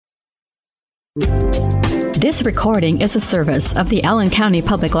This recording is a service of the Allen County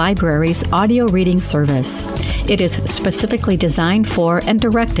Public Library's audio reading service. It is specifically designed for and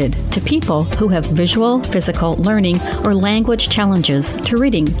directed to people who have visual, physical, learning, or language challenges to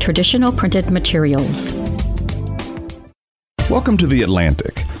reading traditional printed materials. Welcome to The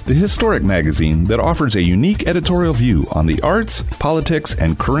Atlantic, the historic magazine that offers a unique editorial view on the arts, politics,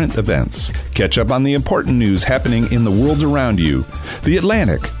 and current events. Catch up on the important news happening in the world around you. The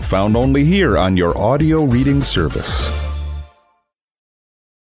Atlantic, found only here on your audio reading service.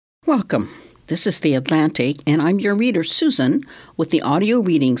 Welcome. This is The Atlantic, and I'm your reader, Susan, with the audio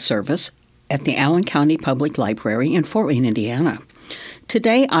reading service at the Allen County Public Library in Fort Wayne, Indiana.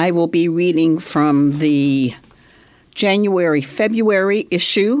 Today I will be reading from the January-February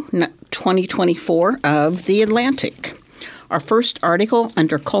issue 2024 of The Atlantic. Our first article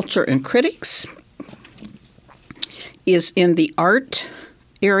under Culture and Critics is in the art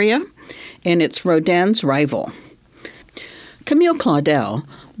area, and it's Rodin's Rival. Camille Claudel,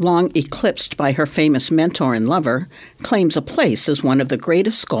 long eclipsed by her famous mentor and lover, claims a place as one of the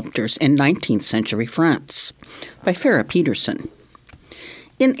greatest sculptors in 19th century France. By Farah Peterson.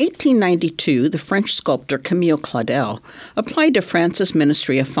 In 1892, the French sculptor Camille Claudel applied to France's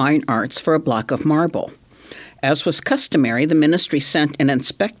Ministry of Fine Arts for a block of marble. As was customary, the ministry sent an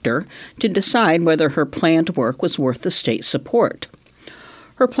inspector to decide whether her planned work was worth the state support.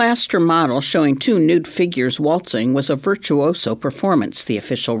 Her plaster model showing two nude figures waltzing was a virtuoso performance, the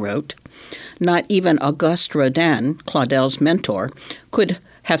official wrote. Not even Auguste Rodin, Claudel's mentor, could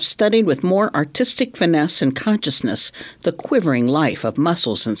have studied with more artistic finesse and consciousness the quivering life of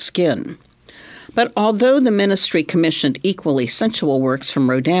muscles and skin. But although the ministry commissioned equally sensual works from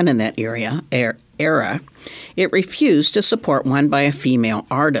Rodin in that era, it refused to support one by a female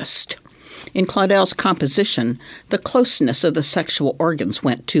artist. In Claudel's composition, the closeness of the sexual organs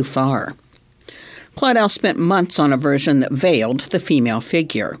went too far. Claudel spent months on a version that veiled the female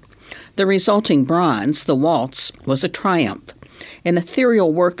figure. The resulting bronze, the waltz, was a triumph, an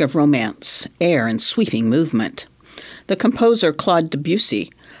ethereal work of romance, air, and sweeping movement. The composer Claude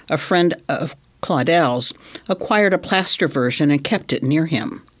Debussy, a friend of Claudel's, acquired a plaster version and kept it near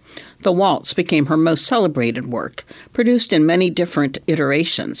him. The waltz became her most celebrated work, produced in many different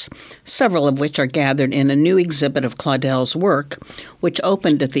iterations, several of which are gathered in a new exhibit of Claudel's work, which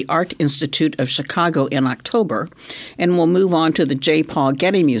opened at the Art Institute of Chicago in October and will move on to the J. Paul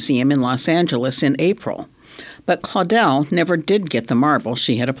Getty Museum in Los Angeles in April. But Claudel never did get the marble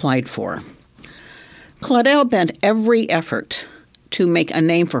she had applied for. Claudel bent every effort to make a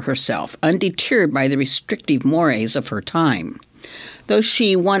name for herself, undeterred by the restrictive mores of her time. Though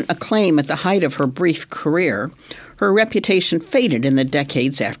she won acclaim at the height of her brief career, her reputation faded in the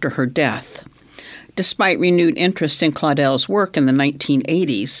decades after her death. Despite renewed interest in Claudel's work in the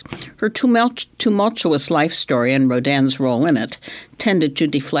 1980s, her tumultuous life story and Rodin's role in it tended to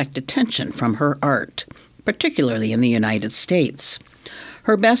deflect attention from her art, particularly in the United States.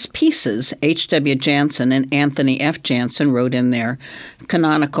 Her best pieces, H.W. Jansen and Anthony F. Jansen wrote in their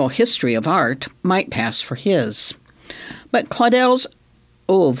canonical History of Art, might pass for his. But Claudel's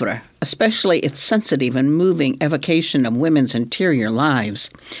oeuvre, especially its sensitive and moving evocation of women's interior lives,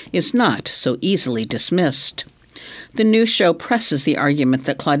 is not so easily dismissed. The new show presses the argument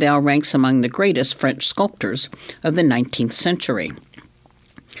that Claudel ranks among the greatest French sculptors of the 19th century.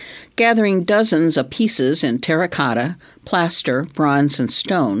 Gathering dozens of pieces in terracotta, plaster, bronze, and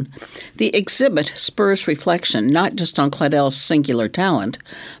stone, the exhibit spurs reflection not just on Claudel's singular talent,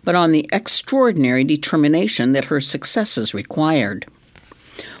 but on the extraordinary determination that her successes required.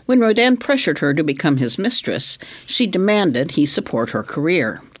 When Rodin pressured her to become his mistress, she demanded he support her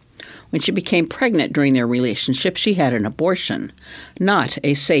career. When she became pregnant during their relationship, she had an abortion, not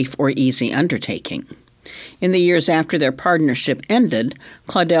a safe or easy undertaking. In the years after their partnership ended,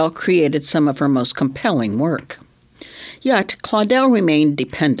 Claudel created some of her most compelling work. Yet, Claudel remained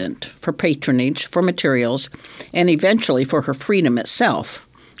dependent for patronage, for materials, and eventually for her freedom itself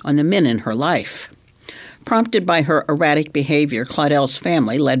on the men in her life. Prompted by her erratic behavior, Claudel's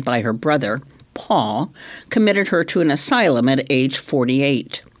family, led by her brother, Paul, committed her to an asylum at age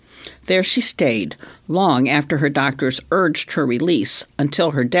 48. There she stayed, long after her doctors urged her release,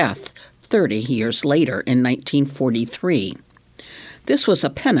 until her death 30 years later in 1943. This was a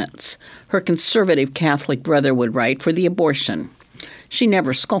penance, her conservative Catholic brother would write, for the abortion. She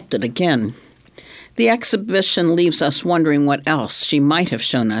never sculpted again. The exhibition leaves us wondering what else she might have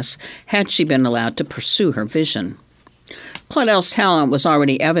shown us had she been allowed to pursue her vision. Claudel's talent was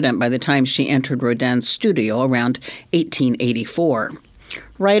already evident by the time she entered Rodin's studio around 1884.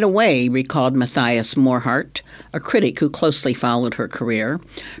 Right away, recalled Matthias Morhart, a critic who closely followed her career,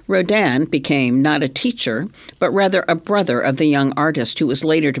 Rodin became not a teacher, but rather a brother of the young artist who was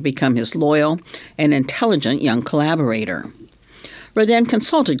later to become his loyal and intelligent young collaborator. Rodin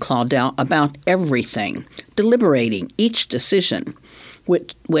consulted Claudel about everything, deliberating each decision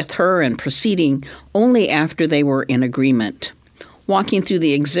with her and proceeding only after they were in agreement. Walking through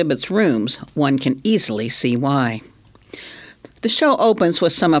the exhibit's rooms, one can easily see why. The show opens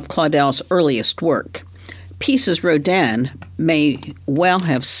with some of Claudel's earliest work, pieces Rodin may well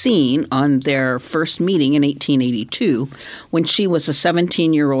have seen on their first meeting in 1882 when she was a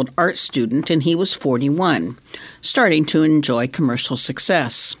 17-year-old art student and he was 41, starting to enjoy commercial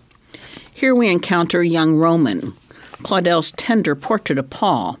success. Here we encounter young Roman, Claudel's tender portrait of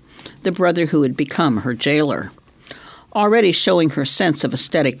Paul, the brother who had become her jailer. Already showing her sense of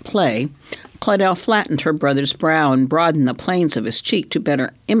aesthetic play, Claudel flattened her brother's brow and broadened the planes of his cheek to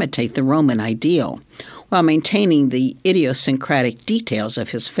better imitate the Roman ideal, while maintaining the idiosyncratic details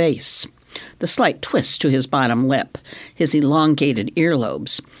of his face. The slight twist to his bottom lip, his elongated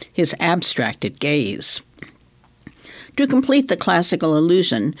earlobes, his abstracted gaze. To complete the classical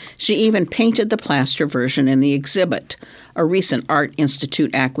illusion, she even painted the plaster version in the exhibit, a recent Art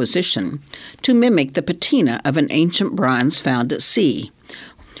Institute acquisition, to mimic the patina of an ancient bronze found at sea,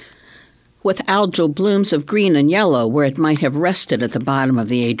 with algal blooms of green and yellow where it might have rested at the bottom of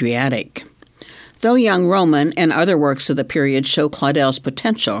the Adriatic. Though Young Roman and other works of the period show Claudel's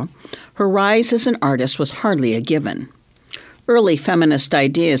potential, her rise as an artist was hardly a given. Early feminist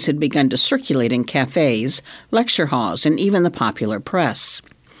ideas had begun to circulate in cafes, lecture halls, and even the popular press.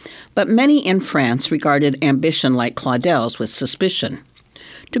 But many in France regarded ambition like Claudel's with suspicion.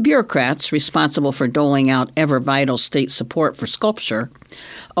 To bureaucrats responsible for doling out ever-vital state support for sculpture,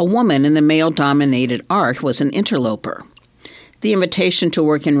 a woman in the male-dominated art was an interloper. The invitation to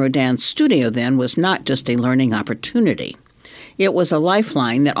work in Rodin's studio then was not just a learning opportunity. It was a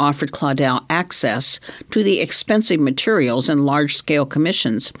lifeline that offered Claudel access to the expensive materials and large-scale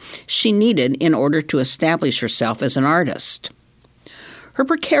commissions she needed in order to establish herself as an artist. Her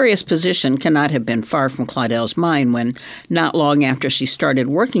precarious position cannot have been far from Claudel's mind when, not long after she started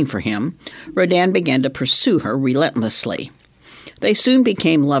working for him, Rodin began to pursue her relentlessly. They soon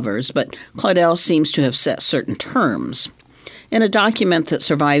became lovers, but Claudel seems to have set certain terms. In a document that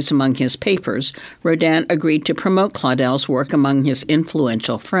survives among his papers, Rodin agreed to promote Claudel's work among his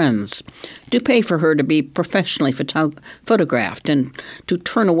influential friends, to pay for her to be professionally photographed, and to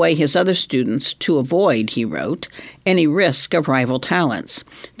turn away his other students to avoid, he wrote, any risk of rival talents,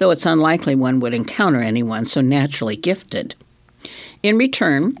 though it's unlikely one would encounter anyone so naturally gifted. In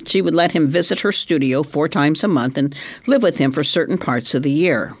return, she would let him visit her studio 4 times a month and live with him for certain parts of the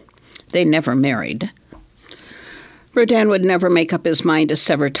year. They never married. Rodin would never make up his mind to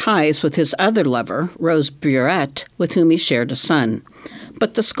sever ties with his other lover, Rose Burette, with whom he shared a son.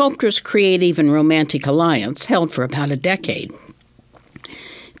 But the sculptor's creative and romantic alliance held for about a decade.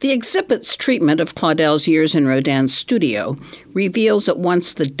 The exhibit's treatment of Claudel's years in Rodin's studio reveals at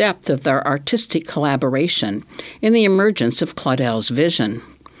once the depth of their artistic collaboration and the emergence of Claudel's vision.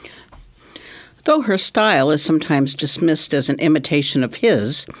 Though her style is sometimes dismissed as an imitation of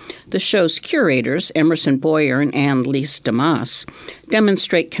his, the show's curators, Emerson Boyer and Anne-Lise Damas,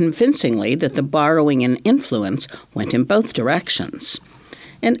 demonstrate convincingly that the borrowing and influence went in both directions.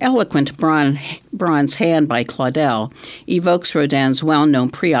 An eloquent bronze hand by Claudel evokes Rodin's well-known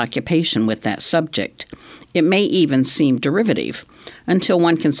preoccupation with that subject. It may even seem derivative, until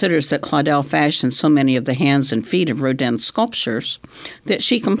one considers that Claudel fashioned so many of the hands and feet of Rodin's sculptures that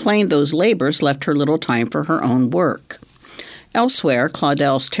she complained those labors left her little time for her own work. Elsewhere,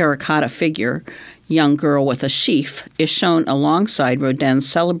 Claudel's terracotta figure, Young Girl with a Sheaf, is shown alongside Rodin's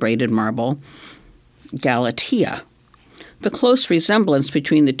celebrated marble, Galatea. The close resemblance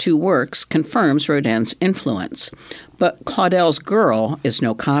between the two works confirms Rodin's influence, but Claudel's Girl is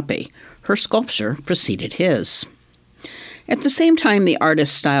no copy. Her sculpture preceded his. At the same time, the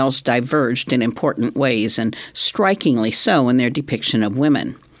artist's styles diverged in important ways, and strikingly so in their depiction of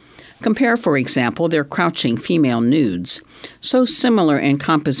women. Compare, for example, their crouching female nudes, so similar in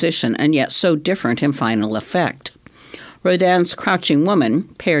composition and yet so different in final effect. Rodin's Crouching Woman,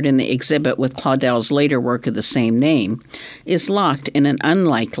 paired in the exhibit with Claudel's later work of the same name, is locked in an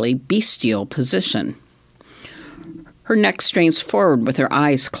unlikely bestial position. Her neck strains forward with her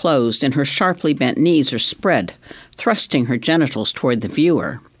eyes closed, and her sharply bent knees are spread, thrusting her genitals toward the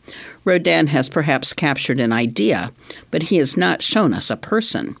viewer. Rodin has perhaps captured an idea, but he has not shown us a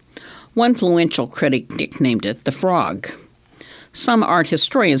person. One influential critic nicknamed it the frog. Some art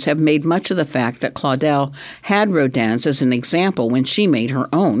historians have made much of the fact that Claudel had Rodin's as an example when she made her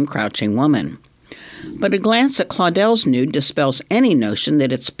own Crouching Woman. But a glance at Claudel's nude dispels any notion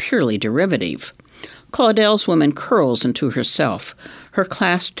that it's purely derivative. Claudel's woman curls into herself. Her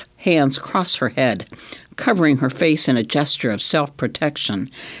clasped hands cross her head, covering her face in a gesture of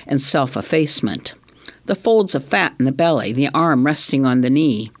self-protection and self-effacement. The folds of fat in the belly, the arm resting on the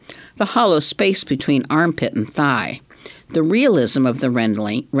knee, the hollow space between armpit and thigh. The realism of the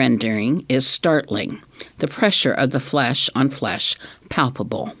rendering is startling, the pressure of the flesh on flesh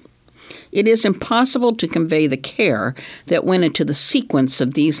palpable. It is impossible to convey the care that went into the sequence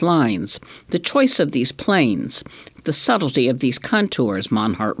of these lines, the choice of these planes, the subtlety of these contours,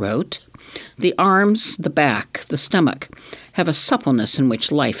 Monhart wrote. The arms, the back, the stomach have a suppleness in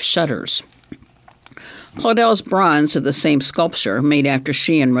which life shudders. Claudel's bronze of the same sculpture, made after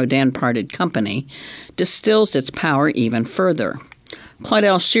she and Rodin parted company, distills its power even further.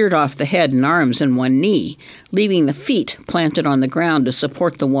 Claudel sheared off the head and arms and one knee, leaving the feet planted on the ground to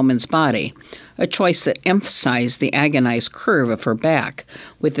support the woman's body, a choice that emphasized the agonized curve of her back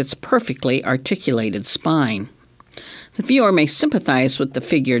with its perfectly articulated spine. The viewer may sympathize with the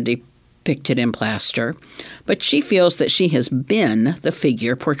figure depicted in plaster, but she feels that she has been the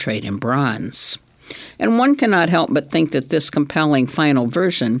figure portrayed in bronze. And one cannot help but think that this compelling final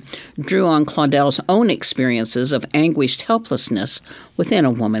version drew on Claudel's own experiences of anguished helplessness within a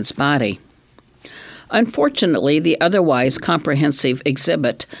woman's body. Unfortunately, the otherwise comprehensive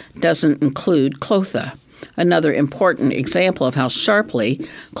exhibit doesn't include Clotho, another important example of how sharply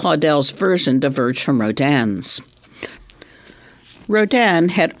Claudel's version diverged from Rodin's. Rodin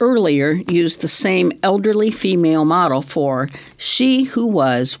had earlier used the same elderly female model for She Who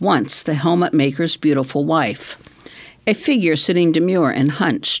Was Once the Helmet Maker's Beautiful Wife, a figure sitting demure and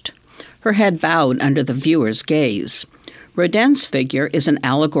hunched, her head bowed under the viewer's gaze. Rodin's figure is an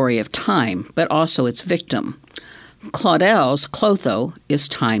allegory of time, but also its victim. Claudel's Clotho is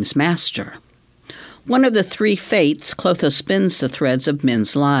time's master. One of the three fates, Clotho spins the threads of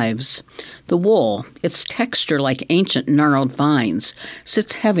men's lives. The wool, its texture like ancient gnarled vines,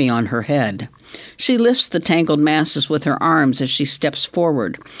 sits heavy on her head. She lifts the tangled masses with her arms as she steps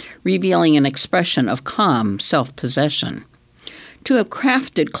forward, revealing an expression of calm self-possession. To have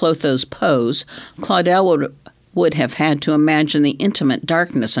crafted Clotho's pose, Claudel would have had to imagine the intimate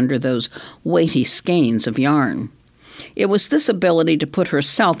darkness under those weighty skeins of yarn. It was this ability to put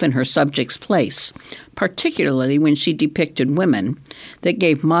herself in her subject's place, particularly when she depicted women, that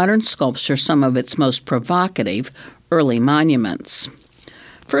gave modern sculpture some of its most provocative early monuments.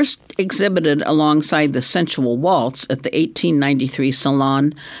 First exhibited alongside the sensual waltz at the 1893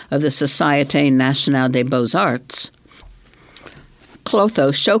 Salon of the Société Nationale des Beaux-Arts, Clotho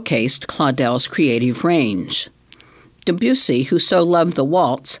showcased Claudel's creative range. Debussy, who so loved the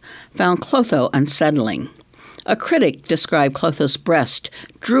waltz, found Clotho unsettling. A critic described Clotho's breast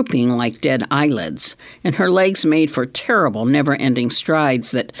drooping like dead eyelids, and her legs made for terrible, never-ending strides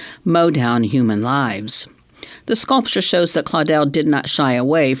that mow down human lives. The sculpture shows that Claudel did not shy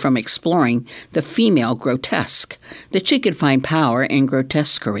away from exploring the female grotesque, that she could find power in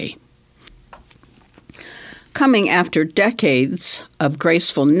grotesquerie. Coming after decades of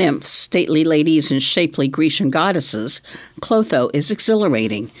graceful nymphs, stately ladies, and shapely Grecian goddesses, Clotho is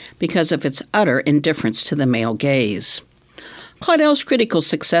exhilarating because of its utter indifference to the male gaze. Claudel's critical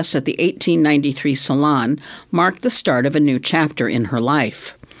success at the 1893 Salon marked the start of a new chapter in her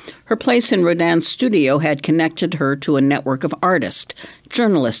life. Her place in Rodin's studio had connected her to a network of artists,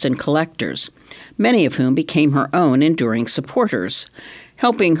 journalists, and collectors, many of whom became her own enduring supporters,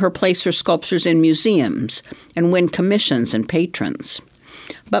 helping her place her sculptures in museums and win commissions and patrons.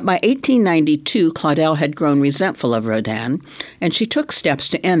 But by 1892, Claudel had grown resentful of Rodin, and she took steps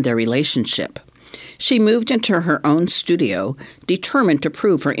to end their relationship. She moved into her own studio, determined to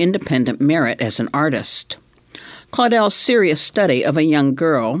prove her independent merit as an artist. Claudel's serious study of a young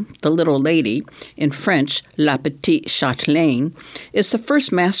girl, The Little Lady, in French, La Petite Châtelaine, is the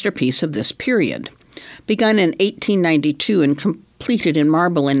first masterpiece of this period. Begun in 1892 and completed in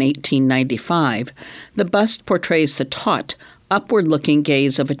marble in 1895, the bust portrays the taut, upward-looking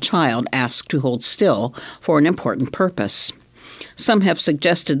gaze of a child asked to hold still for an important purpose. Some have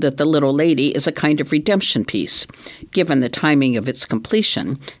suggested that The Little Lady is a kind of redemption piece, given the timing of its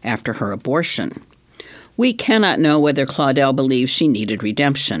completion after her abortion. We cannot know whether Claudel believes she needed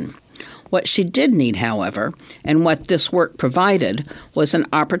redemption. What she did need, however, and what this work provided, was an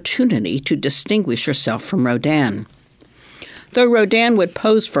opportunity to distinguish herself from Rodin. Though Rodin would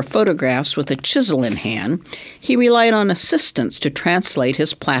pose for photographs with a chisel in hand, he relied on assistants to translate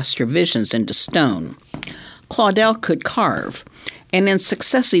his plaster visions into stone. Claudel could carve, and in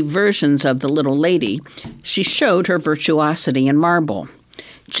successive versions of the little lady, she showed her virtuosity in marble,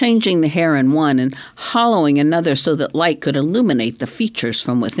 changing the hair in one and hollowing another so that light could illuminate the features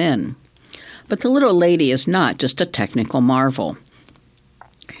from within. But the little lady is not just a technical marvel.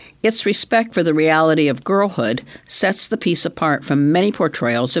 Its respect for the reality of girlhood sets the piece apart from many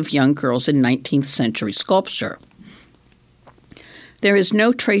portrayals of young girls in 19th century sculpture. There is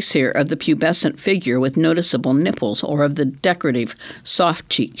no trace here of the pubescent figure with noticeable nipples or of the decorative,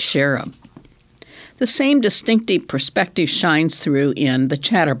 soft-cheeked cherub. The same distinctive perspective shines through in the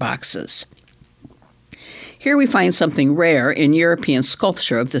chatterboxes. Here we find something rare in European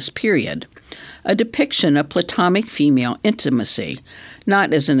sculpture of this period, a depiction of platonic female intimacy,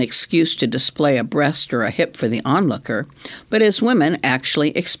 not as an excuse to display a breast or a hip for the onlooker, but as women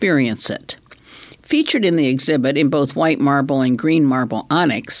actually experience it. Featured in the exhibit in both white marble and green marble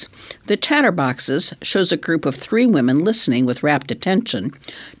onyx, the chatterboxes shows a group of 3 women listening with rapt attention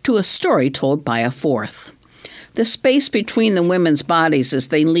to a story told by a fourth. The space between the women's bodies as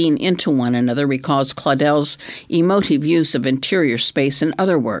they lean into one another recalls Claudel's emotive use of interior space in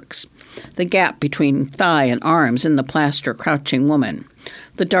other works. The gap between thigh and arms in The Plaster Crouching Woman,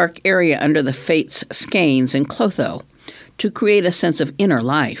 the dark area under the Fates skeins in Clotho, to create a sense of inner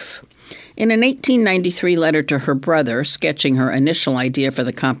life. In an 1893 letter to her brother, sketching her initial idea for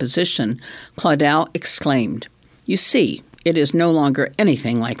the composition, Claudel exclaimed, "You see, it is no longer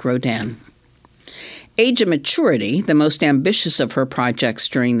anything like Rodin." Age and Maturity, the most ambitious of her projects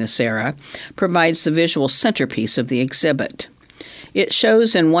during this era, provides the visual centerpiece of the exhibit. It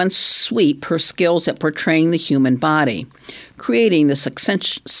shows in one sweep her skills at portraying the human body, creating the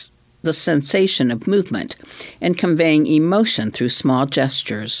sensation of movement, and conveying emotion through small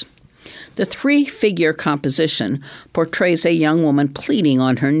gestures. The 3-figure composition portrays a young woman pleading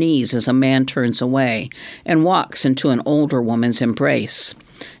on her knees as a man turns away and walks into an older woman's embrace,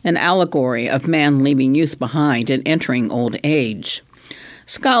 an allegory of man leaving youth behind and entering old age.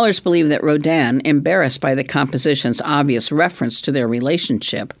 Scholars believe that Rodin, embarrassed by the composition's obvious reference to their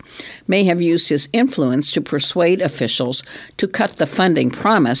relationship, may have used his influence to persuade officials to cut the funding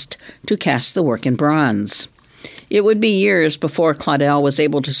promised to cast the work in bronze. It would be years before Claudel was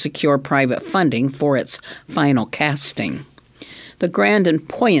able to secure private funding for its final casting. The grand and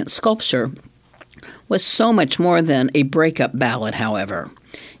poignant sculpture was so much more than a breakup ballad, however.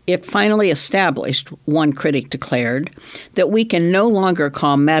 It finally established, one critic declared, that we can no longer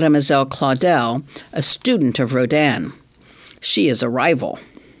call Mademoiselle Claudel a student of Rodin. She is a rival.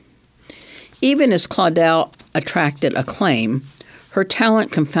 Even as Claudel attracted acclaim, her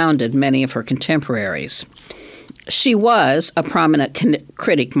talent confounded many of her contemporaries. She was, a prominent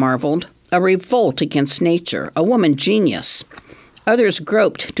critic marveled, a revolt against nature, a woman genius. Others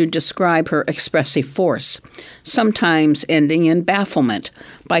groped to describe her expressive force, sometimes ending in bafflement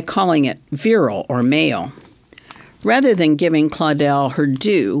by calling it virile or male. Rather than giving Claudel her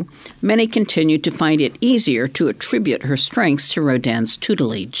due, many continued to find it easier to attribute her strengths to Rodin's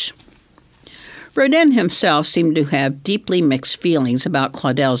tutelage. Rodin himself seemed to have deeply mixed feelings about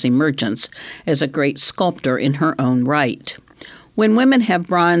Claudel's emergence as a great sculptor in her own right. When women have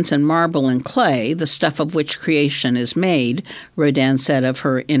bronze and marble and clay, the stuff of which creation is made, Rodin said of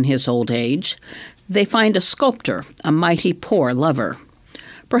her in his old age, they find a sculptor, a mighty poor lover.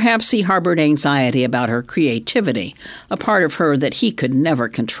 Perhaps he harbored anxiety about her creativity, a part of her that he could never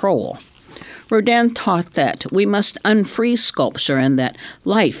control. Rodin taught that we must unfreeze sculpture and that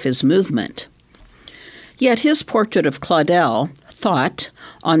life is movement. Yet his portrait of Claudel, Thought,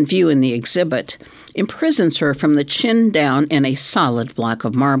 on view in the exhibit, imprisons her from the chin down in a solid block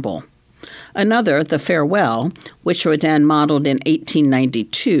of marble. Another, The Farewell, which Rodin modeled in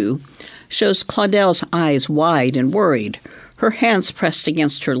 1892, shows Claudel's eyes wide and worried, her hands pressed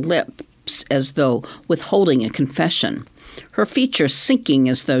against her lips as though withholding a confession, her features sinking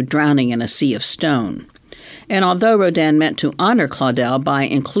as though drowning in a sea of stone. And although Rodin meant to honor Claudel by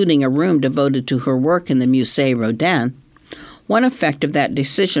including a room devoted to her work in the Musée Rodin, one effect of that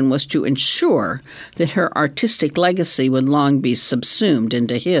decision was to ensure that her artistic legacy would long be subsumed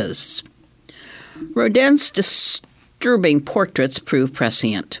into his. Rodin's disturbing portraits proved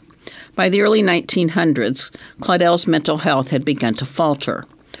prescient. By the early 1900s, Claudel's mental health had begun to falter.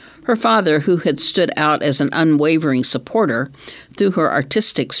 Her father, who had stood out as an unwavering supporter through her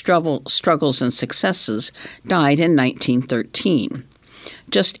artistic struggles and successes, died in 1913.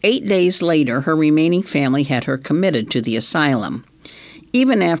 Just 8 days later, her remaining family had her committed to the asylum.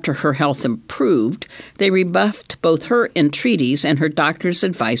 Even after her health improved, they rebuffed both her entreaties and her doctor's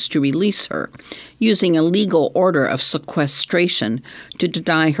advice to release her, using a legal order of sequestration to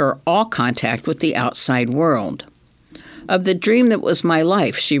deny her all contact with the outside world. "Of the dream that was my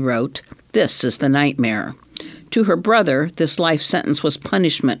life," she wrote, "this is the nightmare." To her brother, this life sentence was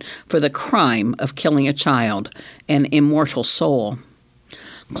punishment for the crime of killing a child, an immortal soul.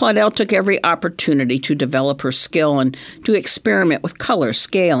 Claudel took every opportunity to develop her skill and to experiment with color,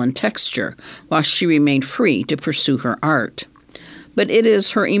 scale, and texture while she remained free to pursue her art. But it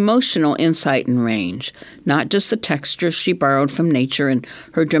is her emotional insight and range, not just the textures she borrowed from nature and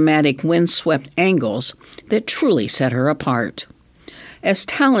her dramatic windswept angles, that truly set her apart. As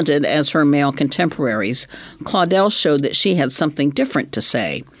talented as her male contemporaries, Claudel showed that she had something different to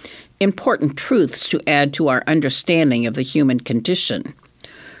say, important truths to add to our understanding of the human condition.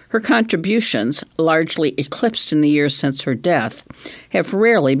 Her contributions, largely eclipsed in the years since her death, have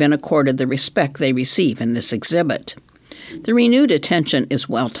rarely been accorded the respect they receive in this exhibit. The renewed attention is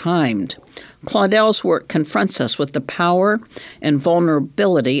well-timed. Claudel's work confronts us with the power and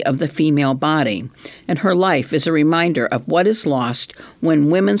vulnerability of the female body, and her life is a reminder of what is lost when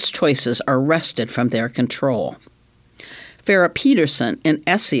women's choices are wrested from their control. Farrah Peterson, an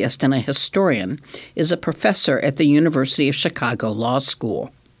essayist and a historian, is a professor at the University of Chicago Law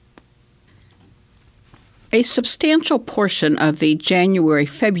School. A substantial portion of the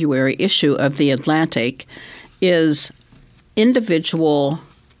January-February issue of The Atlantic is individual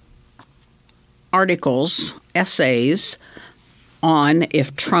articles, essays, on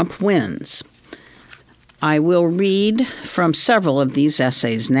if Trump wins. I will read from several of these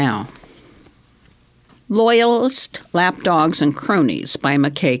essays now. Loyalist, Lapdogs, and Cronies by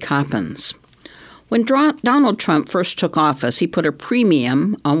McKay Coppins. When Donald Trump first took office, he put a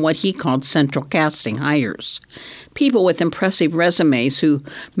premium on what he called central casting hires, people with impressive resumes who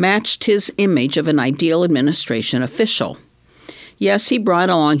matched his image of an ideal administration official. Yes, he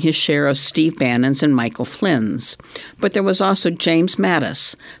brought along his share of Steve Bannon's and Michael Flynn's, but there was also James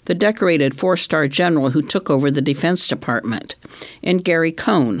Mattis, the decorated four-star general who took over the Defense Department, and Gary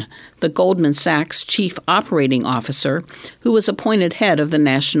Cohn, the Goldman Sachs chief operating officer who was appointed head of the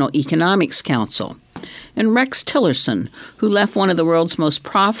National Economics Council, and Rex Tillerson, who left one of the world's most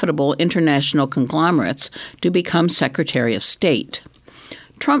profitable international conglomerates to become Secretary of State.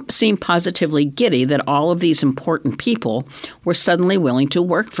 Trump seemed positively giddy that all of these important people were suddenly willing to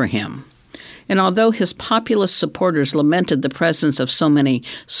work for him. And although his populist supporters lamented the presence of so many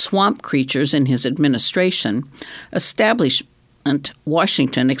swamp creatures in his administration, establishment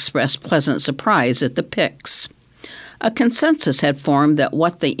Washington expressed pleasant surprise at the picks. A consensus had formed that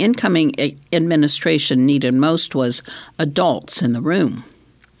what the incoming administration needed most was adults in the room.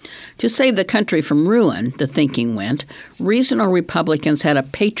 To save the country from ruin, the thinking went, regional Republicans had a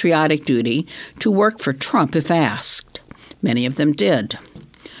patriotic duty to work for Trump if asked. Many of them did.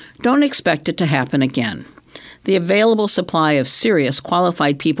 Don't expect it to happen again. The available supply of serious,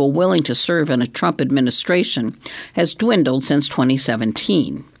 qualified people willing to serve in a Trump administration has dwindled since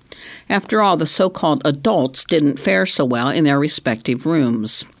 2017. After all, the so-called adults didn't fare so well in their respective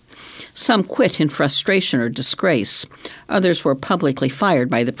rooms. Some quit in frustration or disgrace. Others were publicly fired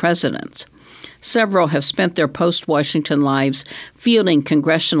by the president. Several have spent their post-Washington lives fielding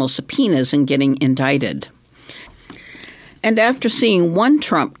congressional subpoenas and getting indicted. And after seeing one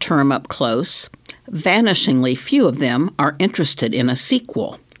Trump term up close, vanishingly few of them are interested in a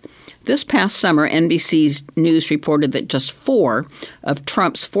sequel. This past summer, NBC News reported that just 4 of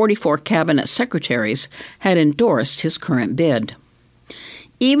Trump's 44 cabinet secretaries had endorsed his current bid.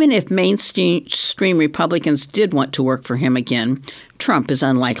 Even if mainstream Republicans did want to work for him again, Trump is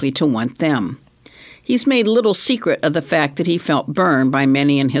unlikely to want them. He's made little secret of the fact that he felt burned by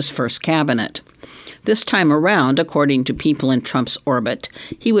many in his first cabinet. This time around, according to people in Trump's orbit,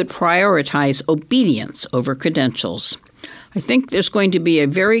 he would prioritize obedience over credentials. I think there's going to be a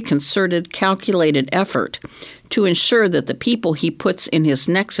very concerted, calculated effort to ensure that the people he puts in his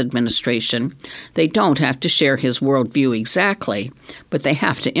next administration, they don't have to share his worldview exactly, but they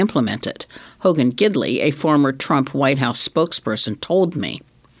have to implement it. Hogan Gidley, a former Trump White House spokesperson, told me.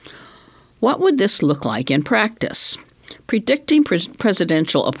 What would this look like in practice? Predicting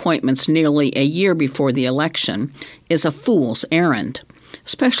presidential appointments nearly a year before the election is a fool's errand,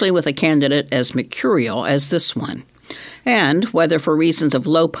 especially with a candidate as mercurial as this one. And, whether for reasons of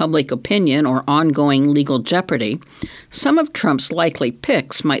low public opinion or ongoing legal jeopardy, some of Trump's likely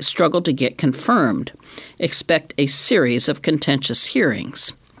picks might struggle to get confirmed. Expect a series of contentious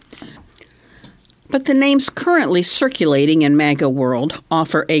hearings. But the names currently circulating in MAGA world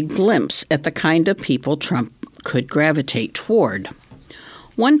offer a glimpse at the kind of people Trump could gravitate toward.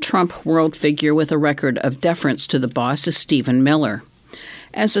 One Trump world figure with a record of deference to the boss is Stephen Miller.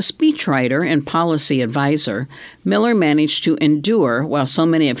 As a speechwriter and policy advisor, Miller managed to endure while so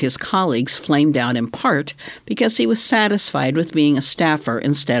many of his colleagues flamed out in part because he was satisfied with being a staffer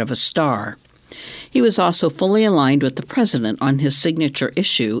instead of a star. He was also fully aligned with the president on his signature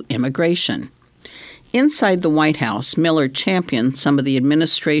issue, immigration. Inside the White House, Miller championed some of the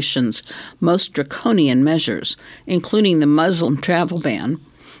administration's most draconian measures, including the Muslim travel ban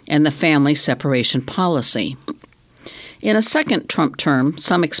and the family separation policy. In a second Trump term,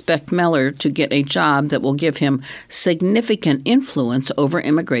 some expect Miller to get a job that will give him significant influence over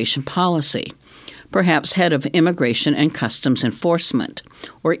immigration policy, perhaps head of Immigration and Customs Enforcement,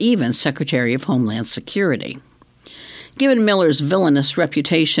 or even Secretary of Homeland Security. Given Miller's villainous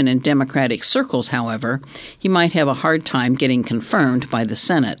reputation in Democratic circles, however, he might have a hard time getting confirmed by the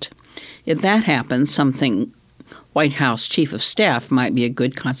Senate. If that happens, something White House Chief of Staff might be a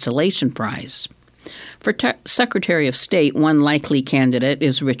good consolation prize. For Secretary of State, one likely candidate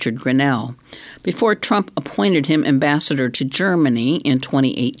is Richard Grenell. Before Trump appointed him ambassador to Germany in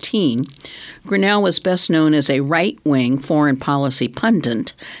 2018, Grenell was best known as a right-wing foreign policy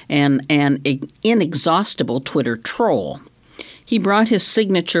pundit and an inexhaustible Twitter troll. He brought his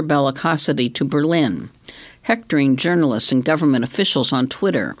signature bellicosity to Berlin, hectoring journalists and government officials on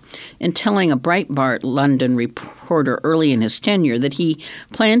Twitter, and telling a Breitbart London reporter early in his tenure that he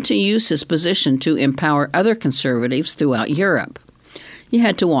planned to use his position to empower other conservatives throughout Europe. He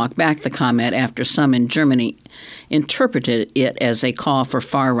had to walk back the comment after some in Germany interpreted it as a call for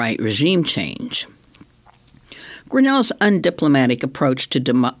far-right regime change. Grenell's undiplomatic approach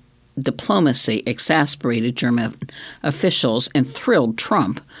to diplomacy exasperated German officials and thrilled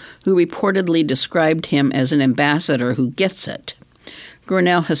Trump, who reportedly described him as an ambassador who gets it.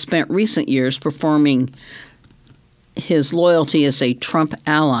 Grenell has spent recent years performing his loyalty as a Trump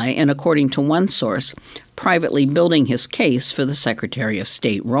ally and, according to one source, privately building his case for the Secretary of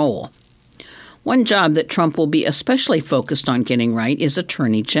State role. One job that Trump will be especially focused on getting right is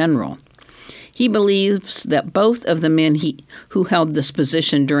Attorney General. He believes that both of the men who held this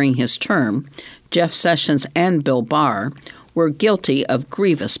position during his term, Jeff Sessions and Bill Barr, were guilty of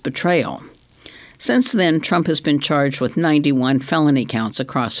grievous betrayal. Since then, Trump has been charged with 91 felony counts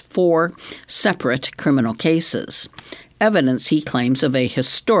across 4 separate criminal cases, evidence, he claims, of a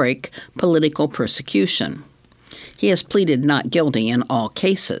historic political persecution. He has pleaded not guilty in all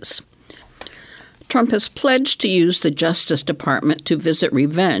cases. Trump has pledged to use the Justice Department to visit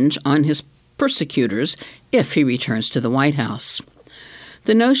revenge on his persecutors if he returns to the White House.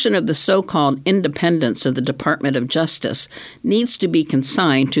 The notion of the so-called independence of the Department of Justice needs to be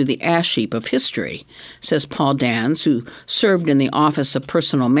consigned to the ash heap of history, says Paul Dans, who served in the Office of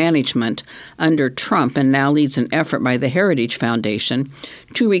Personnel Management under Trump and now leads an effort by the Heritage Foundation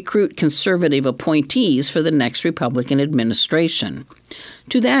to recruit conservative appointees for the next Republican administration.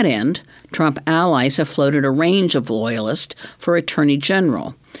 To that end, Trump allies have floated a range of loyalists for Attorney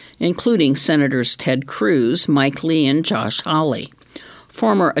General, including Senators Ted Cruz, Mike Lee, and Josh Hawley,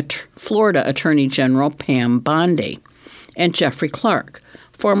 former Florida Attorney General Pam Bondi, and Jeffrey Clark,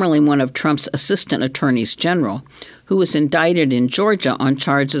 formerly one of Trump's assistant attorneys general, who was indicted in Georgia on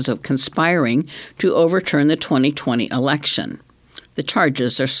charges of conspiring to overturn the 2020 election. The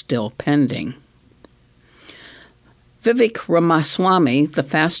charges are still pending. Vivek Ramaswamy, the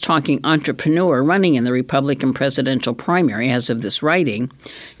fast-talking entrepreneur running in the Republican presidential primary as of this writing,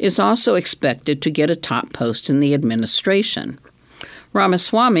 is also expected to get a top post in the administration.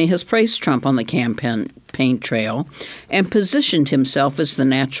 Ramaswamy has praised Trump on the campaign trail and positioned himself as the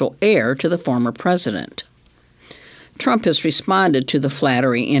natural heir to the former president. Trump has responded to the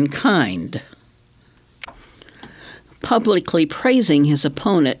flattery in kind, publicly praising his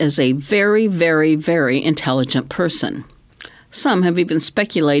opponent as a very, very, very intelligent person. Some have even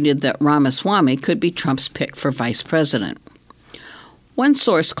speculated that Ramaswamy could be Trump's pick for vice president. One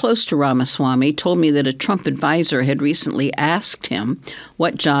source close to Ramaswamy told me that a Trump advisor had recently asked him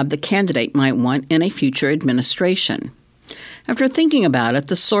what job the candidate might want in a future administration. After thinking about it,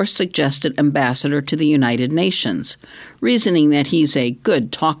 the source suggested ambassador to the United Nations, reasoning that he's a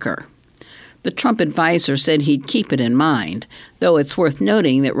good talker. The Trump advisor said he'd keep it in mind, though it's worth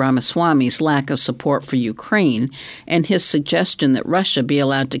noting that Ramaswamy's lack of support for Ukraine and his suggestion that Russia be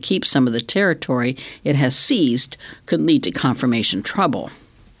allowed to keep some of the territory it has seized could lead to confirmation trouble.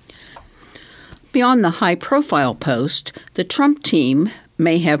 Beyond the high-profile post, the Trump team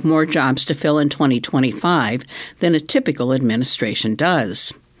may have more jobs to fill in 2025 than a typical administration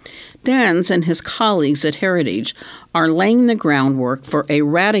does. Dans and his colleagues at Heritage are laying the groundwork for a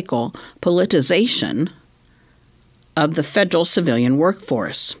radical politicization of the federal civilian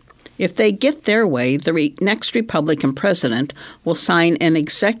workforce. If they get their way, the next Republican president will sign an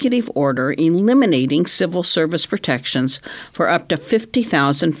executive order eliminating civil service protections for up to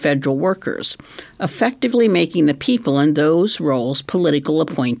 50,000 federal workers, effectively making the people in those roles political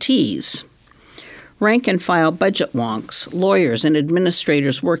appointees. Rank-and-file budget wonks, lawyers, and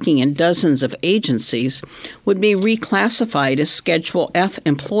administrators working in dozens of agencies would be reclassified as Schedule F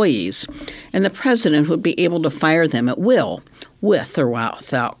employees, and the president would be able to fire them at will, with or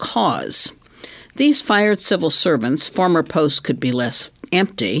without cause. These fired civil servants' former posts could be left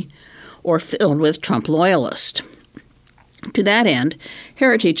empty or filled with Trump loyalists. To that end,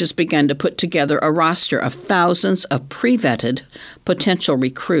 Heritage has begun to put together a roster of thousands of pre-vetted potential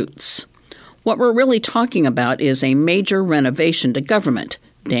recruits. What we're really talking about is a major renovation to government,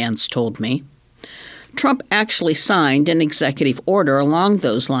 Dans told me. Trump actually signed an executive order along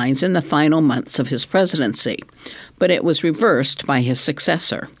those lines in the final months of his presidency, but it was reversed by his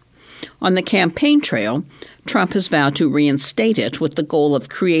successor. On the campaign trail, Trump has vowed to reinstate it with the goal of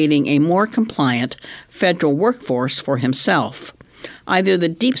creating a more compliant federal workforce for himself. Either the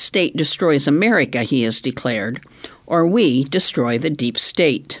deep state destroys America, he has declared, or we destroy the deep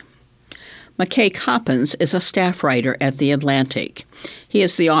state. McKay Coppins is a staff writer at The Atlantic. He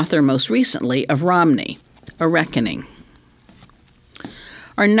is the author most recently of Romney, A Reckoning.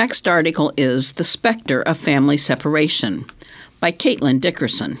 Our next article is The Specter of Family Separation by Caitlin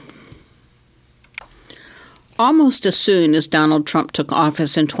Dickerson. Almost as soon as Donald Trump took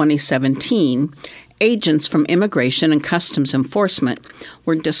office in 2017, agents from Immigration and Customs Enforcement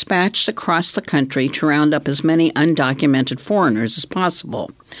were dispatched across the country to round up as many undocumented foreigners as possible,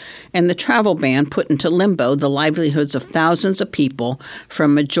 and the travel ban put into limbo the livelihoods of thousands of people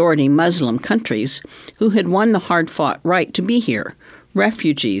from majority Muslim countries who had won the hard-fought right to be here,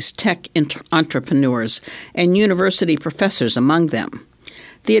 refugees, tech entrepreneurs, and university professors among them.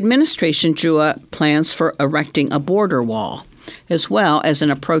 The administration drew up plans for erecting a border wall, as well as an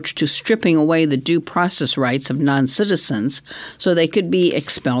approach to stripping away the due process rights of non-citizens so they could be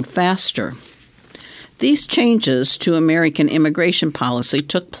expelled faster. These changes to American immigration policy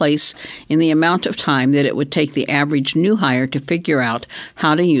took place in the amount of time that it would take the average new hire to figure out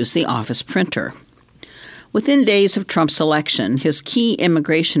how to use the office printer. Within days of Trump's election, his key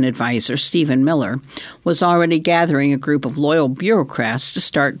immigration advisor, Stephen Miller, was already gathering a group of loyal bureaucrats to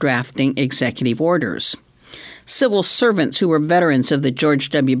start drafting executive orders. Civil servants who were veterans of the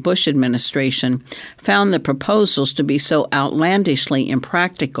George W. Bush administration found the proposals to be so outlandishly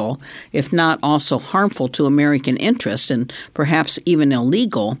impractical, if not also harmful to American interests and perhaps even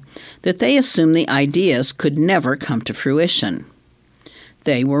illegal, that they assumed the ideas could never come to fruition.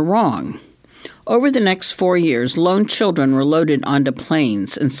 They were wrong. Over the next 4 years, lone children were loaded onto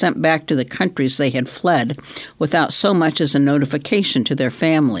planes and sent back to the countries they had fled without so much as a notification to their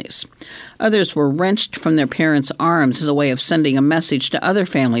families. Others were wrenched from their parents' arms as a way of sending a message to other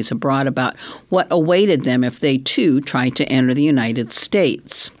families abroad about what awaited them if they too tried to enter the United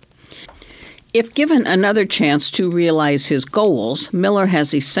States. If given another chance to realize his goals, Miller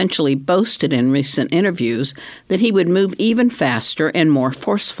has essentially boasted in recent interviews that he would move even faster and more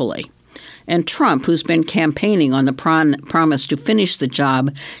forcefully. And Trump, who's been campaigning on the promise to finish the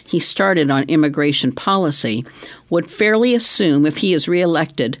job he started on immigration policy, would fairly assume, if he is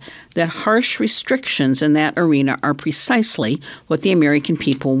reelected, that harsh restrictions in that arena are precisely what the American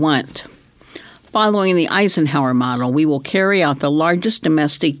people want. Following the Eisenhower model, we will carry out the largest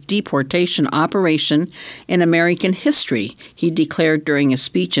domestic deportation operation in American history, he declared during a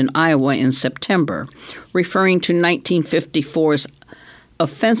speech in Iowa in September, referring to 1954's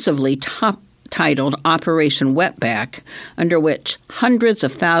offensively titled Operation Wetback, under which hundreds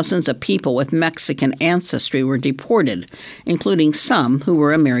of thousands of people with Mexican ancestry were deported, including some who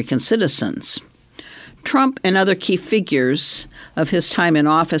were American citizens. Trump and other key figures of his time in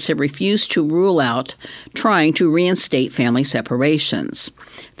office have refused to rule out trying to reinstate family separations.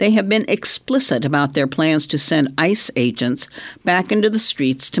 They have been explicit about their plans to send ICE agents back into the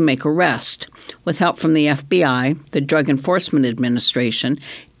streets to make arrests, with help from the FBI, the Drug Enforcement Administration,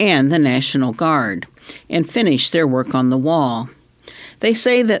 and the National Guard, and finish their work on the wall. They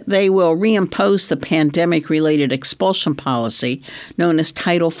say that they will reimpose the pandemic-related expulsion policy known as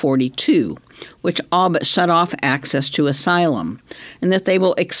Title 42, which all but shut off access to asylum, and that they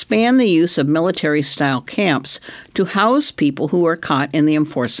will expand the use of military-style camps to house people who are caught in the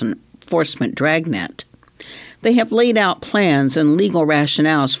enforcement dragnet. They have laid out plans and legal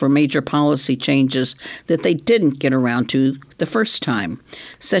rationales for major policy changes that they didn't get around to the first time,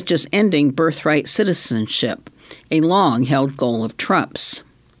 such as ending birthright citizenship, a long-held goal of Trump's.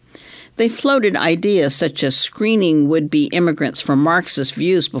 They floated ideas such as screening would-be immigrants for Marxist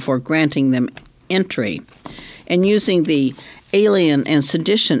views before granting them entry, and using the Alien and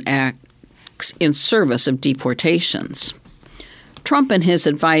Sedition Acts in service of deportations. Trump and his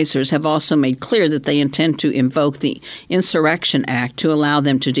advisors have also made clear that they intend to invoke the Insurrection Act to allow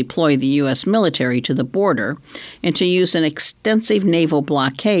them to deploy the U.S. military to the border and to use an extensive naval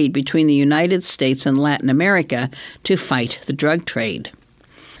blockade between the United States and Latin America to fight the drug trade.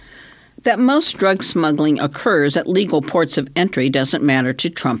 That most drug smuggling occurs at legal ports of entry doesn't matter to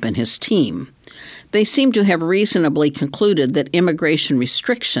Trump and his team. They seem to have reasonably concluded that immigration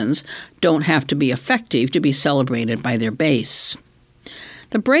restrictions don't have to be effective to be celebrated by their base.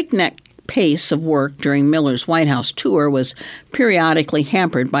 The breakneck pace of work during Miller's White House tour was periodically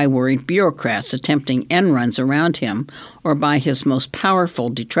hampered by worried bureaucrats attempting end runs around him or by his most powerful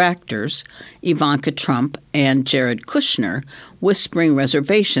detractors, Ivanka Trump and Jared Kushner, whispering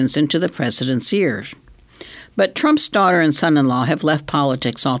reservations into the president's ears. But Trump's daughter and son-in-law have left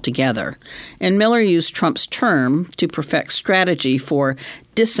politics altogether, and Miller used Trump's term to perfect strategy for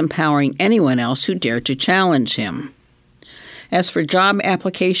disempowering anyone else who dared to challenge him. As for job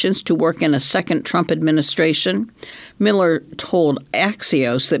applications to work in a second Trump administration, Miller told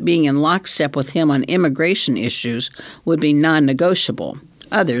Axios that being in lockstep with him on immigration issues would be non-negotiable.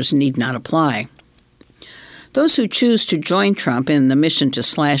 Others need not apply. Those who choose to join Trump in the mission to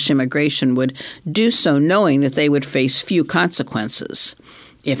slash immigration would do so knowing that they would face few consequences,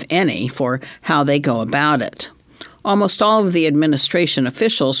 if any, for how they go about it. Almost all of the administration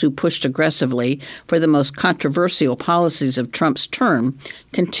officials who pushed aggressively for the most controversial policies of Trump's term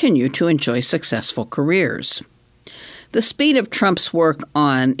continue to enjoy successful careers. The speed of Trump's work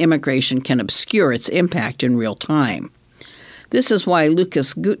on immigration can obscure its impact in real time. This is why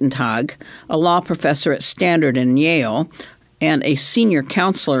Lucas Gutentag, a law professor at Stanford and Yale, and a senior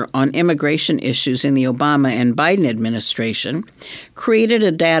counselor on immigration issues in the Obama and Biden administration, created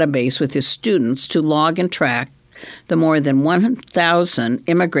a database with his students to log and track the more than 1,000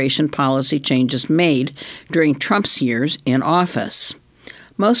 immigration policy changes made during Trump's years in office.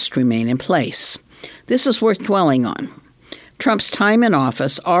 Most remain in place. This is worth dwelling on. Trump's time in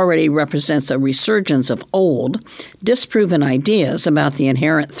office already represents a resurgence of old, disproven ideas about the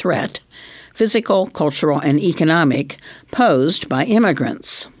inherent threat, physical, cultural, and economic, posed by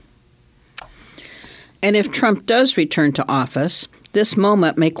immigrants. And if Trump does return to office, this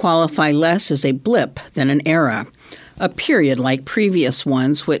moment may qualify less as a blip than an era, a period like previous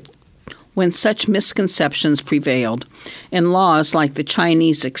ones when such misconceptions prevailed, and laws like the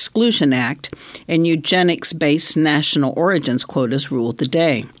Chinese Exclusion Act and eugenics-based national origins quotas ruled the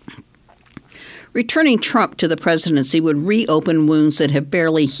day. Returning Trump to the presidency would reopen wounds that have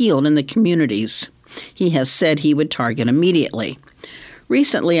barely healed in the communities he has said he would target immediately.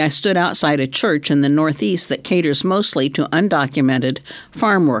 Recently, I stood outside a church in the Northeast that caters mostly to undocumented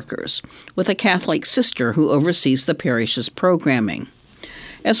farm workers, with a Catholic sister who oversees the parish's programming.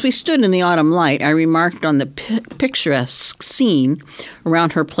 As we stood in the autumn light, I remarked on the picturesque scene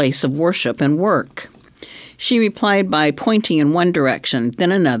around her place of worship and work. She replied by pointing in one direction,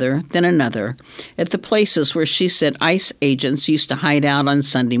 then another, at the places where she said ICE agents used to hide out on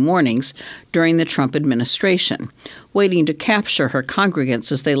Sunday mornings during the Trump administration, waiting to capture her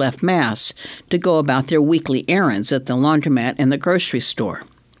congregants as they left Mass to go about their weekly errands at the laundromat and the grocery store.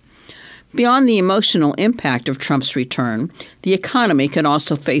 Beyond the emotional impact of Trump's return, the economy could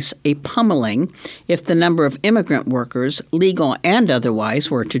also face a pummeling if the number of immigrant workers, legal and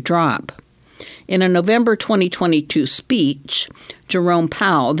otherwise, were to drop. In a November 2022 speech, Jerome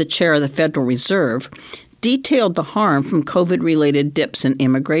Powell, the chair of the Federal Reserve, detailed the harm from COVID-related dips in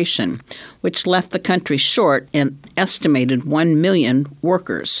immigration, which left the country short an estimated 1 million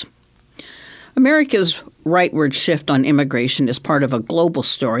workers. America's rightward shift on immigration is part of a global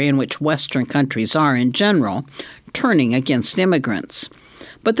story in which Western countries are, in general, turning against immigrants.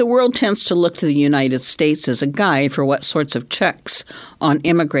 But the world tends to look to the United States as a guide for what sorts of checks on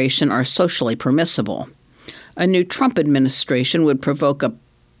immigration are socially permissible. A new Trump administration would provoke a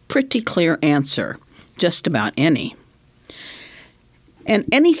pretty clear answer, just about any. An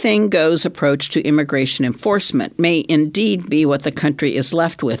anything-goes approach to immigration enforcement may indeed be what the country is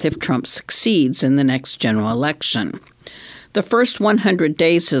left with if Trump succeeds in the next general election. The first 100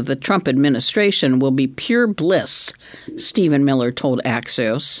 days of the Trump administration will be pure bliss, Stephen Miller told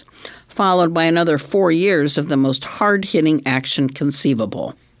Axios, followed by another 4 years of the most hard-hitting action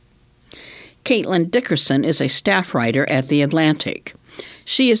conceivable. Caitlin Dickerson is a staff writer at The Atlantic.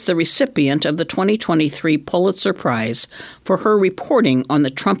 She is the recipient of the 2023 Pulitzer Prize for her reporting on the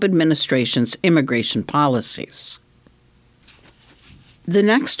Trump administration's immigration policies. The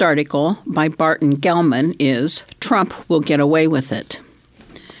next article by Barton Gellman is Trump Will Get Away with It.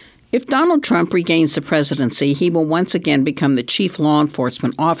 If Donald Trump regains the presidency, he will once again become the chief law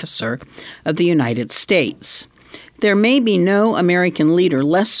enforcement officer of the United States. There may be no American leader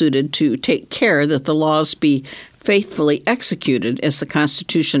less suited to take care that the laws be faithfully executed as the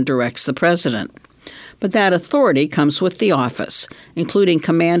Constitution directs the president. But that authority comes with the office, including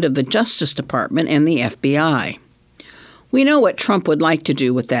command of the Justice Department and the FBI. We know what Trump would like to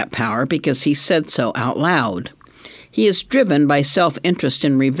do with that power because he said so out loud. He is driven by self-interest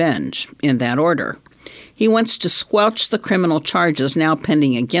and revenge, in that order. He wants to squelch the criminal charges now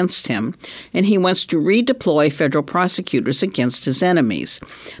pending against him, and he wants to redeploy federal prosecutors against his enemies,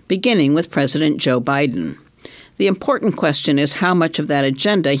 beginning with President Joe Biden. The important question is how much of that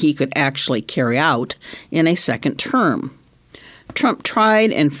agenda he could actually carry out in a second term. Trump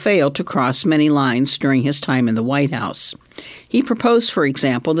tried and failed to cross many lines during his time in the White House. He proposed, for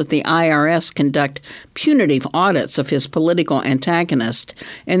example, that the IRS conduct punitive audits of his political antagonist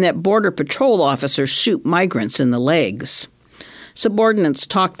and that Border Patrol officers shoot migrants in the legs. Subordinates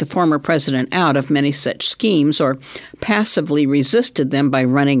talked the former president out of many such schemes or passively resisted them by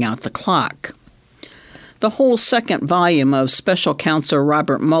running out the clock. The whole second volume of Special Counsel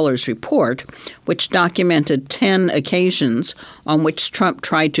Robert Mueller's report, which documented 10 occasions on which Trump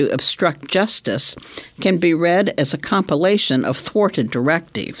tried to obstruct justice, can be read as a compilation of thwarted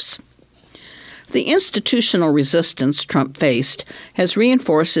directives. The institutional resistance Trump faced has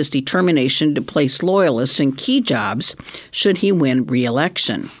reinforced his determination to place loyalists in key jobs should he win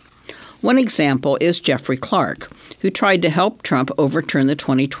re-election. One example is Jeffrey Clark, who tried to help Trump overturn the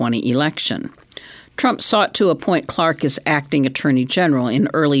 2020 election. Trump sought to appoint Clark as acting attorney general in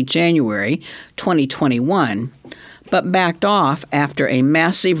early January 2021, but backed off after a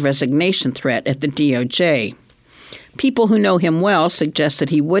massive resignation threat at the DOJ. People who know him well suggest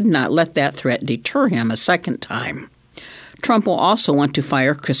that he would not let that threat deter him a second time. Trump will also want to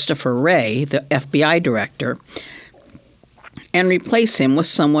fire Christopher Wray, the FBI director, and replace him with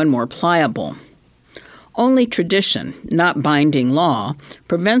someone more pliable. Only tradition, not binding law,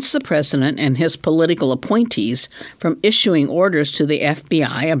 prevents the president and his political appointees from issuing orders to the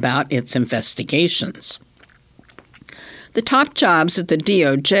FBI about its investigations. The top jobs at the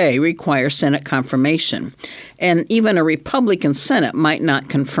DOJ require Senate confirmation, and even a Republican Senate might not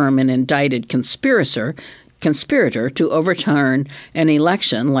confirm an indicted conspirator to overturn an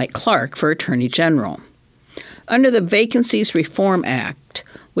election like Clark for Attorney General. Under the Vacancies Reform Act,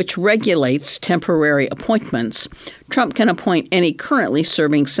 which regulates temporary appointments, Trump can appoint any currently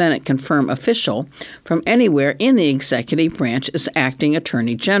serving Senate-confirmed official from anywhere in the executive branch as acting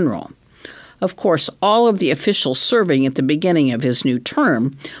attorney general. Of course, all of the officials serving at the beginning of his new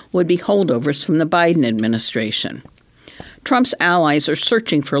term would be holdovers from the Biden administration. Trump's allies are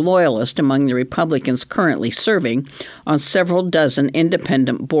searching for loyalists among the Republicans currently serving on several dozen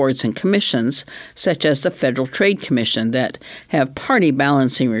independent boards and commissions, such as the Federal Trade Commission, that have party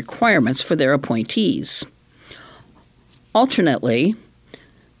balancing requirements for their appointees. Alternately,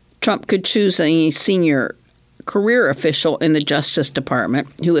 Trump could choose a senior career official in the Justice Department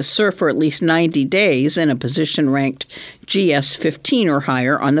who has served for at least 90 days in a position ranked GS 15 or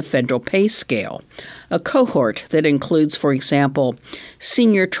higher on the federal pay scale, a cohort that includes, for example,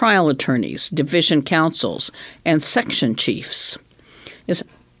 senior trial attorneys, division counsels, and section chiefs. As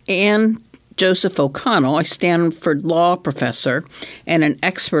Ann Joseph O'Connell, a Stanford law professor and an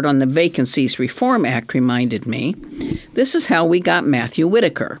expert on the Vacancies Reform Act, reminded me, this is how we got Matthew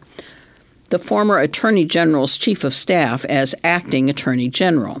Whitaker, the former Attorney General's chief of staff, as acting Attorney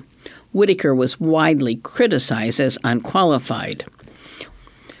General. Whitaker was widely criticized as unqualified.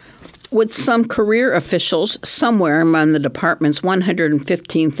 Would some career officials somewhere among the department's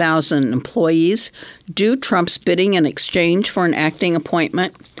 115,000 employees do Trump's bidding in exchange for an acting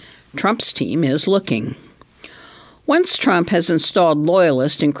appointment? Trump's team is looking. Once Trump has installed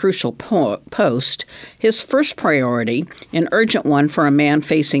loyalists in crucial posts, his first priority, an urgent one for a man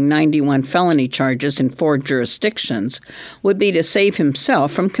facing 91 felony charges in 4 jurisdictions, would be to save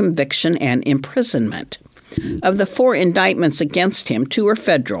himself from conviction and imprisonment. Of the 4 indictments against him, 2 are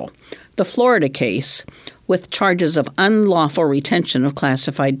federal. The Florida case, with charges of unlawful retention of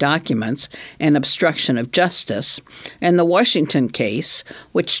classified documents and obstruction of justice, and the Washington case,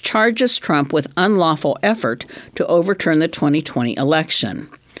 which charges Trump with unlawful effort to overturn the 2020 election.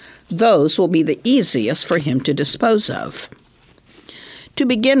 Those will be the easiest for him to dispose of. To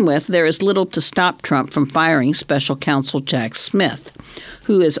begin with, there is little to stop Trump from firing Special Counsel Jack Smith,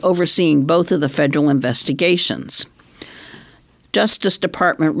 who is overseeing both of the federal investigations. Justice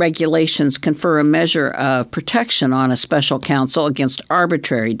Department regulations confer a measure of protection on a special counsel against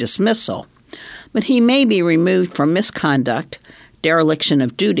arbitrary dismissal, but he may be removed for misconduct, dereliction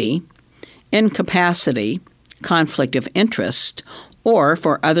of duty, incapacity, conflict of interest, or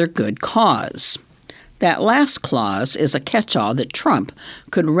for other good cause. That last clause is a catch-all that Trump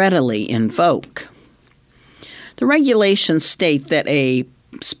could readily invoke. The regulations state that a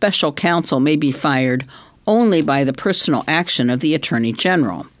special counsel may be fired only by the personal action of the Attorney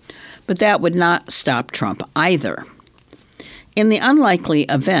General, but that would not stop Trump either. In the unlikely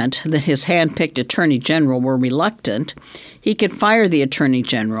event that his hand-picked Attorney General were reluctant, he could fire the Attorney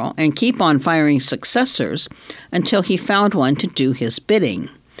General and keep on firing successors until he found one to do his bidding,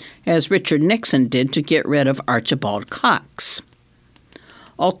 as Richard Nixon did to get rid of Archibald Cox.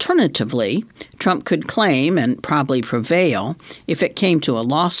 Alternatively, Trump could claim, and probably prevail, if it came to a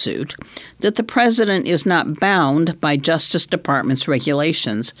lawsuit, that the president is not bound by Justice Department's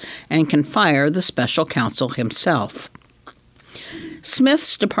regulations and can fire the special counsel himself.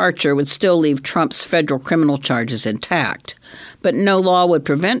 Smith's departure would still leave Trump's federal criminal charges intact, but no law would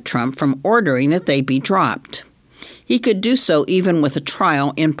prevent Trump from ordering that they be dropped. He could do so even with a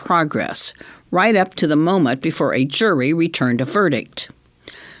trial in progress, right up to the moment before a jury returned a verdict.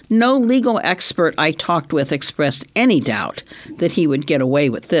 No legal expert I talked with expressed any doubt that he would get away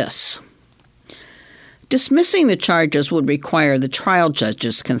with this. Dismissing the charges would require the trial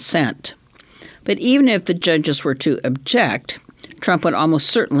judge's consent. But even if the judges were to object, Trump would almost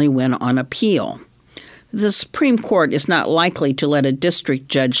certainly win on appeal. The Supreme Court is not likely to let a district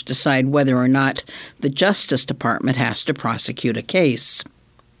judge decide whether or not the Justice Department has to prosecute a case.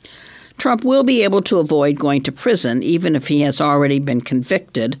 Trump will be able to avoid going to prison even if he has already been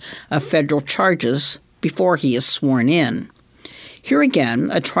convicted of federal charges before he is sworn in. Here again,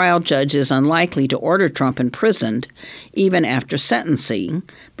 a trial judge is unlikely to order Trump imprisoned even after sentencing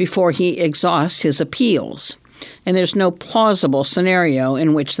before he exhausts his appeals, and there's no plausible scenario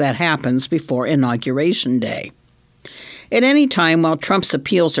in which that happens before Inauguration Day. At any time while Trump's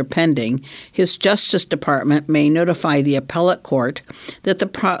appeals are pending, his Justice Department may notify the appellate court that the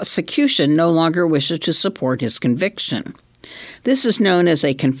prosecution no longer wishes to support his conviction. This is known as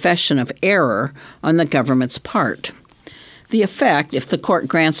a confession of error on the government's part. The effect, if the court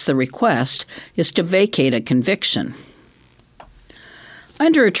grants the request, is to vacate a conviction.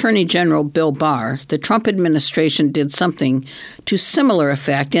 Under Attorney General Bill Barr, the Trump administration did something to similar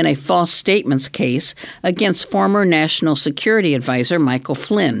effect in a false statements case against former National Security Advisor Michael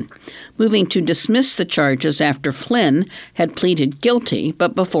Flynn, moving to dismiss the charges after Flynn had pleaded guilty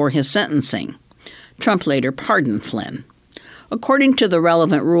but before his sentencing. Trump later pardoned Flynn. According to the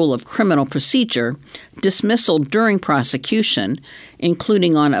relevant rule of criminal procedure, dismissal during prosecution,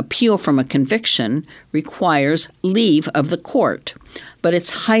 including on appeal from a conviction, requires leave of the court, but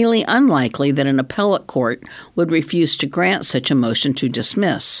it's highly unlikely that an appellate court would refuse to grant such a motion to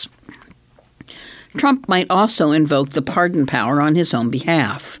dismiss. Trump might also invoke the pardon power on his own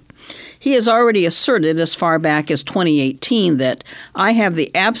behalf. He has already asserted as far back as 2018 that I have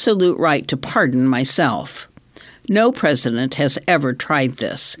the absolute right to pardon myself. No president has ever tried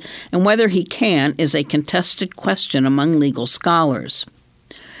this, and whether he can is a contested question among legal scholars.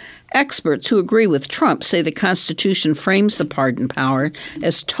 Experts who agree with Trump say the Constitution frames the pardon power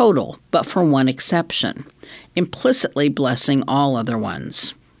as total, but for one exception, implicitly blessing all other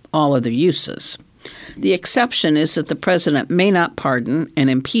uses. The exception is that the president may not pardon an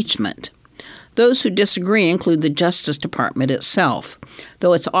impeachment. Those who disagree include the Justice Department itself,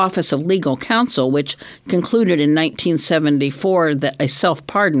 though its Office of Legal Counsel, which concluded in 1974 that a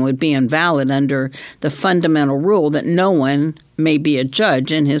self-pardon would be invalid under the fundamental rule that no one may be a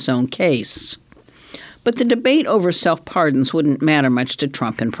judge in his own case. But the debate over self-pardons wouldn't matter much to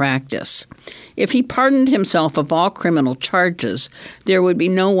Trump in practice. If he pardoned himself of all criminal charges, there would be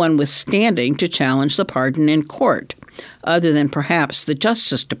no one withstanding to challenge the pardon in court, other than perhaps the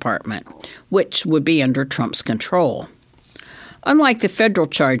Justice Department, which would be under Trump's control. Unlike the federal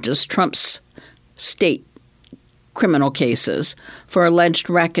charges, Trump's state criminal cases for alleged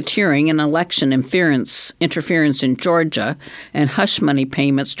racketeering and election interference in Georgia and hush money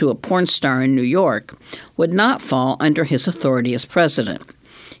payments to a porn star in New York would not fall under his authority as president.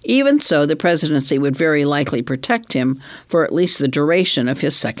 Even so, the presidency would very likely protect him for at least the duration of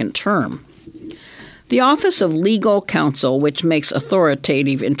his second term. The Office of Legal Counsel, which makes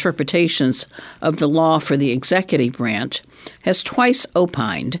authoritative interpretations of the law for the executive branch, has twice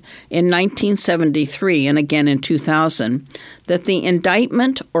opined, in 1973 and again in 2000, that the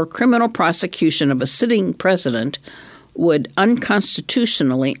indictment or criminal prosecution of a sitting president would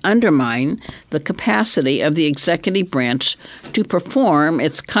unconstitutionally undermine the capacity of the executive branch to perform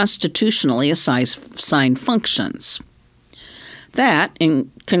its constitutionally assigned functions. That,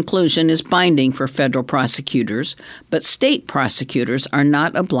 in conclusion, is binding for federal prosecutors, but state prosecutors are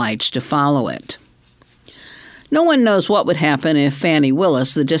not obliged to follow it. No one knows what would happen if Fani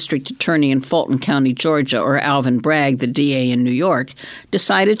Willis, the district attorney in Fulton County, Georgia, or Alvin Bragg, the DA in New York,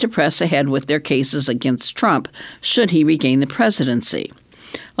 decided to press ahead with their cases against Trump should he regain the presidency.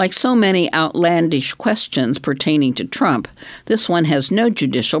 Like so many outlandish questions pertaining to Trump, this one has no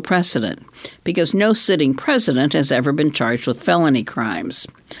judicial precedent, because no sitting president has ever been charged with felony crimes.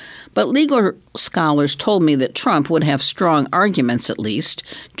 But legal scholars told me that Trump would have strong arguments, at least,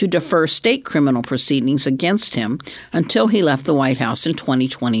 to defer state criminal proceedings against him until he left the White House in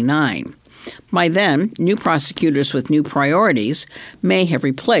 2029. By then, new prosecutors with new priorities may have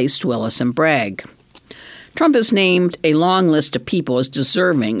replaced Willis and Bragg. Trump has named a long list of people as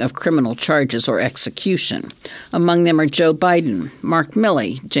deserving of criminal charges or execution. Among them are Joe Biden, Mark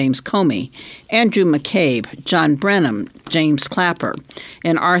Milley, James Comey, Andrew McCabe, John Brennan, James Clapper,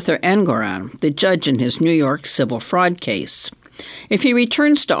 and Arthur Engoron, the judge in his New York civil fraud case. If he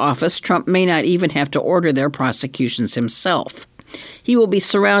returns to office, Trump may not even have to order their prosecutions himself. He will be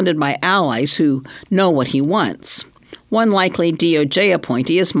surrounded by allies who know what he wants. One likely DOJ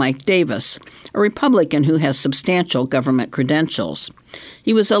appointee is Mike Davis, a Republican who has substantial government credentials.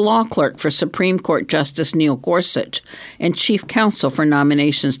 He was a law clerk for Supreme Court Justice Neil Gorsuch and chief counsel for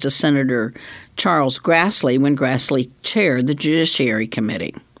nominations to Senator Charles Grassley when Grassley chaired the Judiciary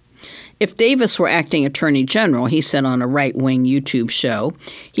Committee. If Davis were acting attorney general, he said on a right-wing YouTube show,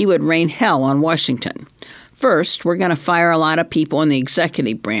 he would rain hell on Washington. First, we're going to fire a lot of people in the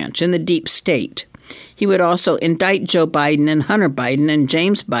executive branch, in the deep state. He would also indict Joe Biden and Hunter Biden and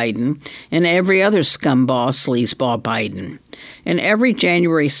James Biden and every other scumball, sleazeball Biden. And every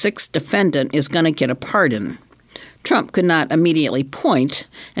January 6th defendant is going to get a pardon. Trump could not immediately appoint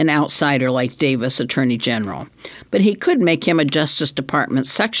an outsider like Davis attorney general, but he could make him a Justice Department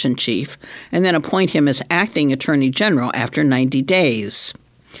section chief and then appoint him as acting attorney general after 90 days.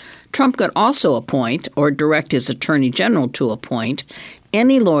 Trump could also appoint, or direct his attorney general to appoint,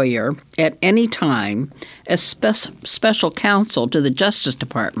 any lawyer at any time as special counsel to the Justice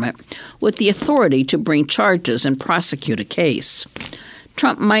Department with the authority to bring charges and prosecute a case.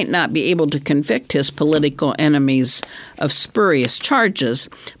 Trump might not be able to convict his political enemies of spurious charges,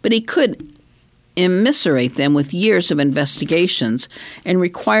 but he could immiserate them with years of investigations and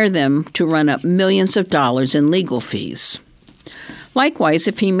require them to run up millions of dollars in legal fees. Likewise,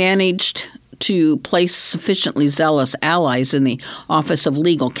 if he managed to place sufficiently zealous allies in the Office of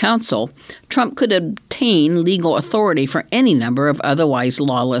Legal Counsel, Trump could obtain legal authority for any number of otherwise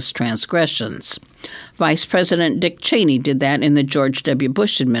lawless transgressions. Vice President Dick Cheney did that in the George W.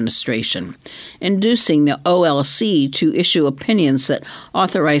 Bush administration, inducing the OLC to issue opinions that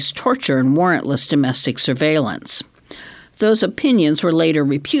authorized torture and warrantless domestic surveillance. Those opinions were later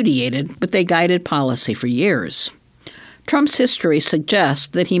repudiated, but they guided policy for years. Trump's history suggests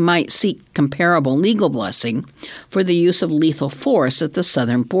that he might seek comparable legal blessing for the use of lethal force at the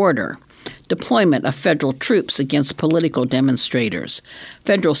southern border, deployment of federal troops against political demonstrators,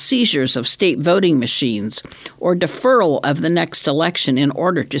 federal seizures of state voting machines, or deferral of the next election in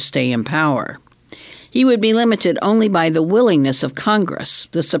order to stay in power. He would be limited only by the willingness of Congress,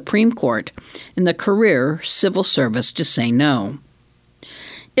 the Supreme Court, and the career civil service to say no.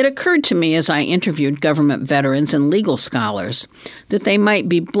 It occurred to me as I interviewed government veterans and legal scholars that they might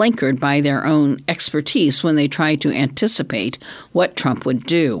be blinkered by their own expertise when they try to anticipate what Trump would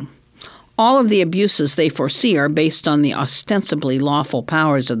do. All of the abuses they foresee are based on the ostensibly lawful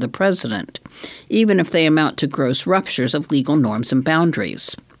powers of the president, even if they amount to gross ruptures of legal norms and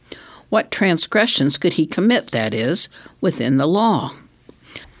boundaries. What transgressions could he commit, that is, within the law?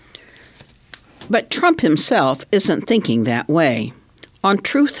 But Trump himself isn't thinking that way. On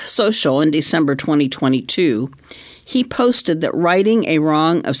Truth Social in December 2022, he posted that righting a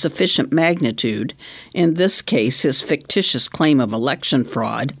wrong of sufficient magnitude, in this case his fictitious claim of election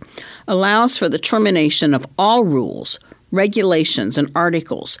fraud, allows for the termination of all rules, regulations, and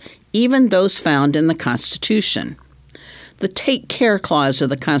articles, even those found in the Constitution. The Take Care Clause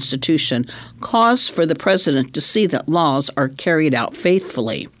of the Constitution calls for the president to see that laws are carried out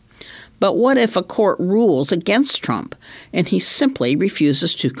faithfully. But what if a court rules against Trump and he simply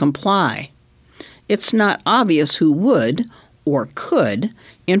refuses to comply? It's not obvious who would or could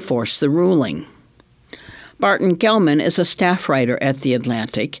enforce the ruling. Barton Gellman is a staff writer at The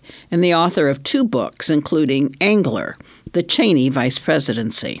Atlantic and the author of 2 books, including Angler, The Cheney Vice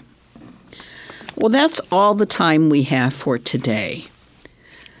Presidency. Well, that's all the time we have for today.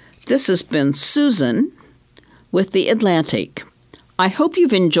 This has been Susan with The Atlantic. I hope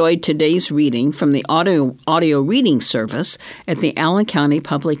you've enjoyed today's reading from the audio reading service at the Allen County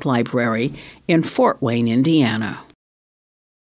Public Library in Fort Wayne, Indiana.